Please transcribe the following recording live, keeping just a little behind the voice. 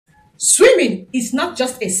Swimming is not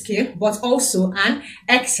just a skill, but also an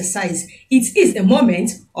exercise. It is a moment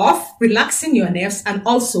of relaxing your nerves and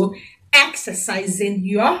also exercising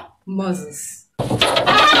your muscles.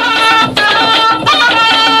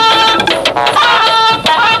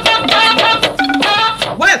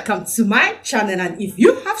 Welcome to my channel, and if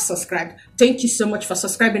you have subscribed, thank you so much for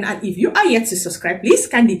subscribing, and if you are yet to subscribe, please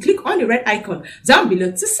kindly click on the red icon down below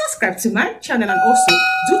to subscribe to my channel, and also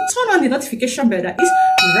do turn on the notification bell that is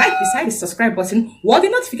right beside the subscribe button. What the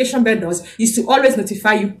notification bell does is to always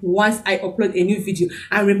notify you once I upload a new video.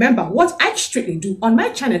 And remember, what I strictly do on my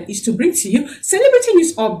channel is to bring to you celebrity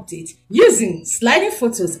news update using sliding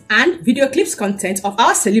photos and video clips content of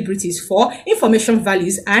our celebrities for information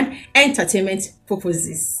values and entertainment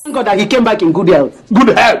purposes. Thank God that he came back in good health.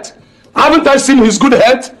 Good health. Haven't I seen his good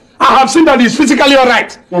health? I have seen that he's physically all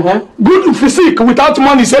right. Good physique without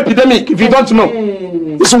money is epidemic, if you don't know.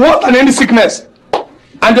 It's worse than any sickness.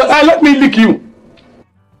 And let me lick you.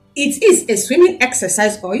 It is a swimming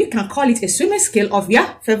exercise, or you can call it a swimming skill of your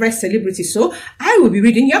favorite celebrity. So I will be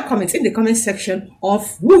reading your comments in the comment section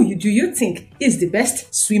of who do you think is the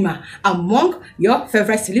best swimmer among your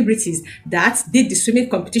favorite celebrities that did the swimming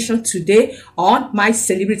competition today on my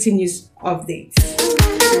celebrity news update.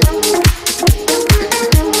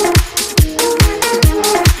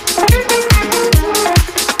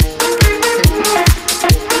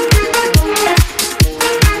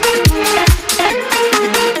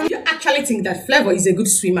 Think that Flavour is a good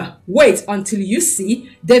swimmer. Wait until you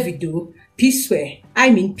see Davido, Psquare,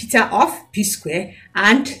 Peter of Psquare,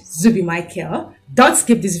 and Zubby Michael. Don't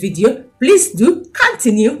skip this video. Please do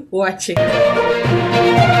continue watching.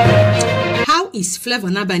 How is Flavour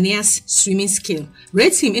Nabania's swimming skill?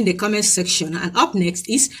 Rate him in the comment section. And up next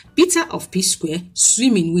is Peter of Psquare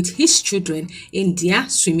swimming with his children in their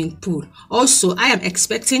swimming pool. Also, I am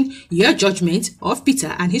expecting your judgment of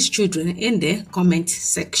Peter and his children in the comment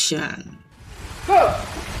section. Go.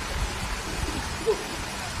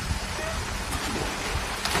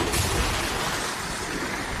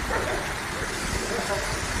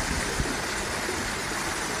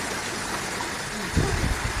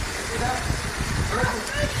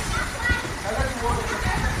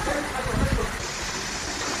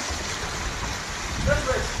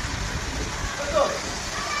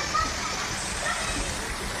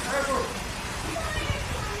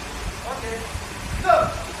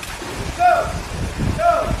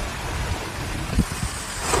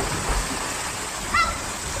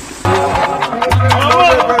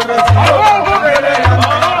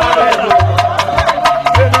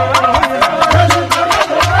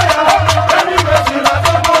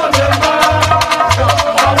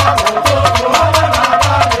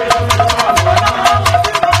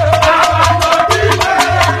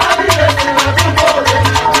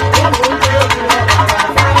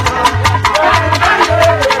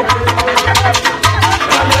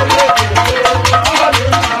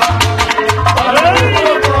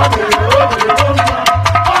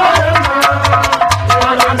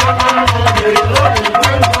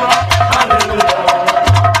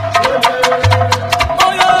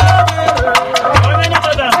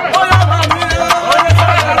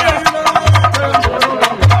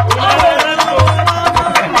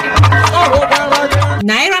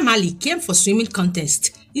 Came for swimming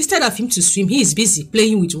contest. Instead of him to swim, he is busy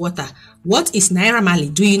playing with water. What is Naira Marley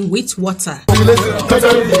doing with water?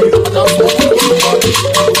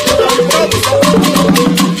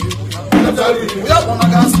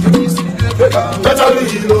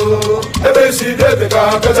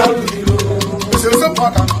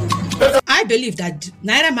 I believe that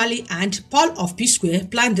Naira Marley and Paul of Psquare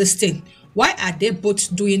planned this thing. Why are they both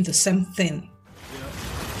doing the same thing?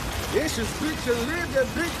 This is picture, live the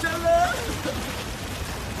picture. I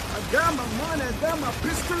got my money, I got my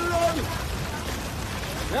pistol on.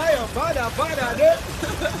 Now your father there.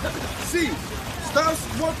 See, stop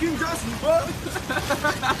smoking just bro.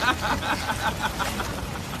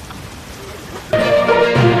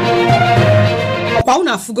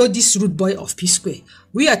 Pauna Fugo, this rude boy of Psquare.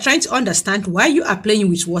 We are trying to understand why you are playing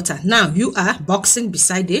with water. Now you are boxing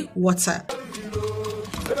beside the water.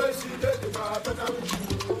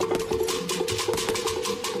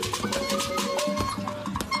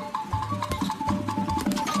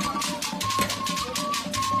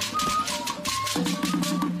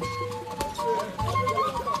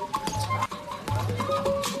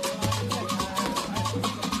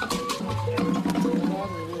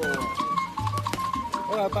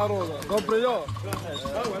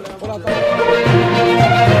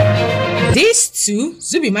 This to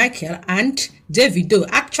Zubby Michael and Davido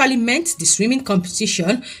actually meant the swimming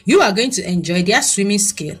competition, you are going to enjoy their swimming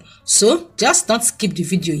skill. So just don't skip the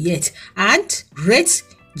video yet and rate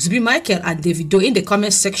Zubby Michael and Davido in the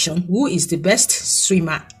comment section who is the best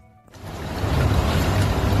swimmer.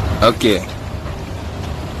 Okay.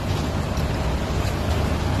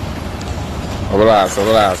 Abraço.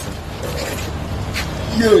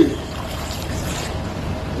 Yeah.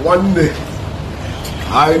 One day,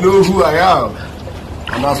 I know who I am.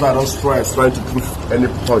 And that's why I don't stress trying to prove any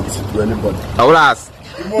point to anybody. Abraço.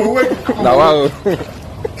 Wow.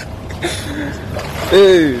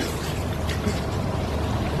 Hey.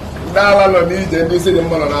 Dollar no need, and they say the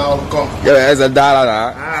money now come. Yeah, it's a dollar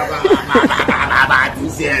now.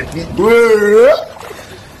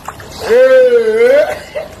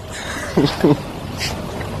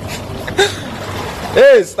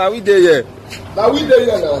 Hey, now we there, yeah. Now we there,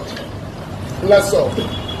 yeah, now. Let's go.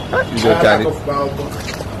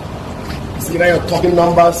 See, now you're talking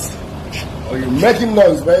numbers or you're making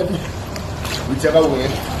noise, baby. Whichever way,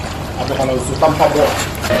 I'm going to also come back.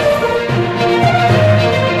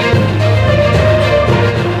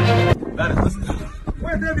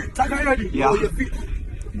 Where, David? Take out your feet.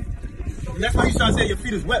 That's why you trying to say your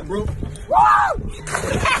feet is wet, bro.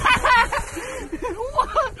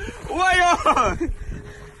 Why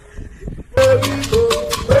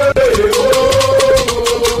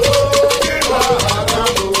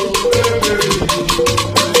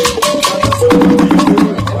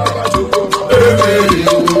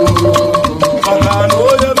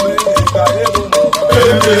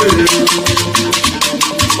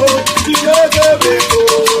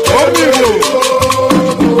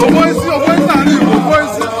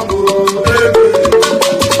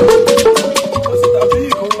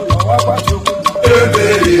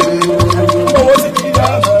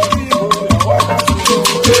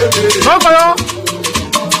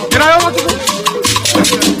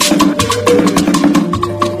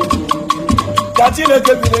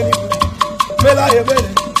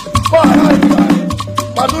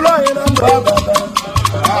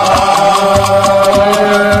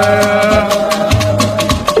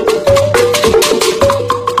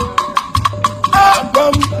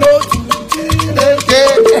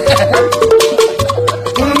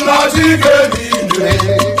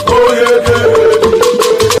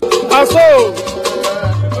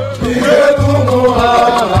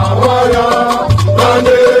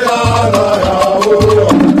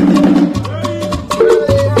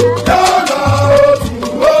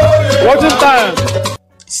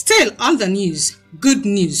Still on the news, good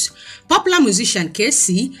news. Popular musician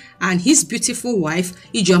KC and his beautiful wife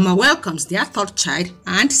Ijoma welcomes their third child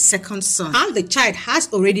and second son. And the child has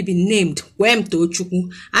already been named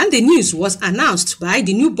Wemtochukwu, and the news was announced by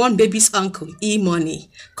the newborn baby's uncle E-Money.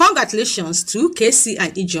 Congratulations to KC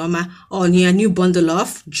and Ijoma on your new bundle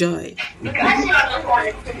of joy. Baby,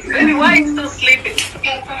 why are you still sleeping?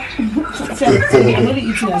 I'm only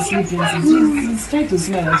eating and sleeping. He's trying to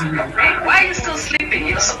smile as well. Why are you still sleeping?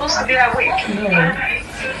 You're supposed to be awake.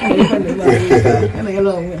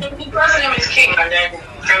 No. His name is King and then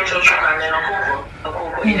Peruzzi and then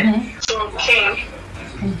Okoko. So King,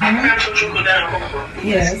 Peruzzi then Okoko.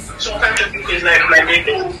 Yes. So Peruzzi is like my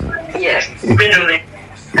baby. Yes. Benjamin.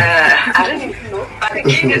 I don't even know. I think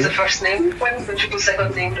King is the first name. When is the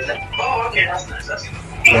second name? Oh, okay, that's nice.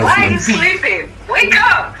 Why are you sleeping? Wake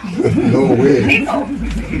up! No way. Nico,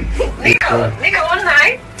 one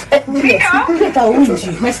night.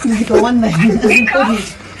 Nico, One night.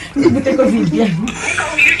 Nico,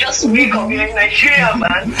 you just wake up. You're in Nigeria,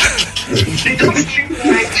 man. They don't sleep in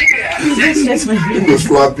Nigeria. That's my He will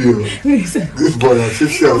slap you. This boy has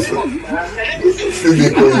 6 years. Still be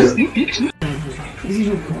quiet.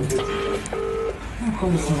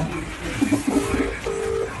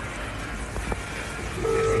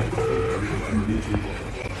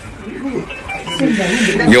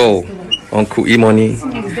 Yo, Uncle E-Money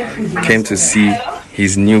came to see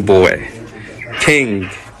his new boy, King.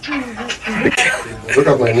 Look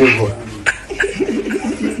at my new boy.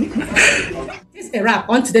 This is a wrap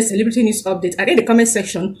on today's celebrity news update. And in the comment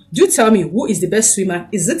section, do tell me who is the best swimmer.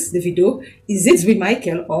 Is it Davido? Is it Zubby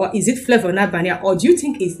Michael? Or is it Flavour? Or do you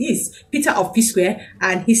think it is Peter of Psquare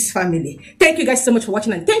and his family? Thank you guys so much for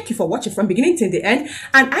watching, and thank you for watching from beginning to the end.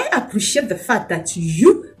 And I appreciate the fact that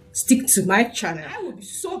you stick to my channel. I will be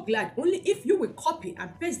so glad only if you will copy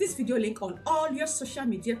and paste this video link on all your social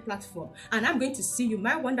media platforms. And I'm going to see you,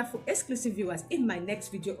 my wonderful exclusive viewers, in my next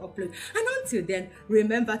video upload. And until then,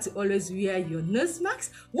 remember to always wear your nose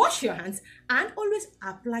masks, wash your hands, and always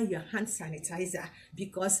apply your hand sanitizer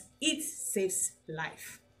because it saves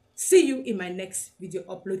life. See you in my next video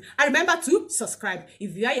upload. And remember to subscribe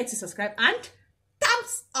if you are yet to subscribe, and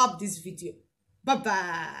thumbs up this video.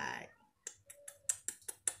 Bye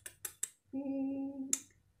bye.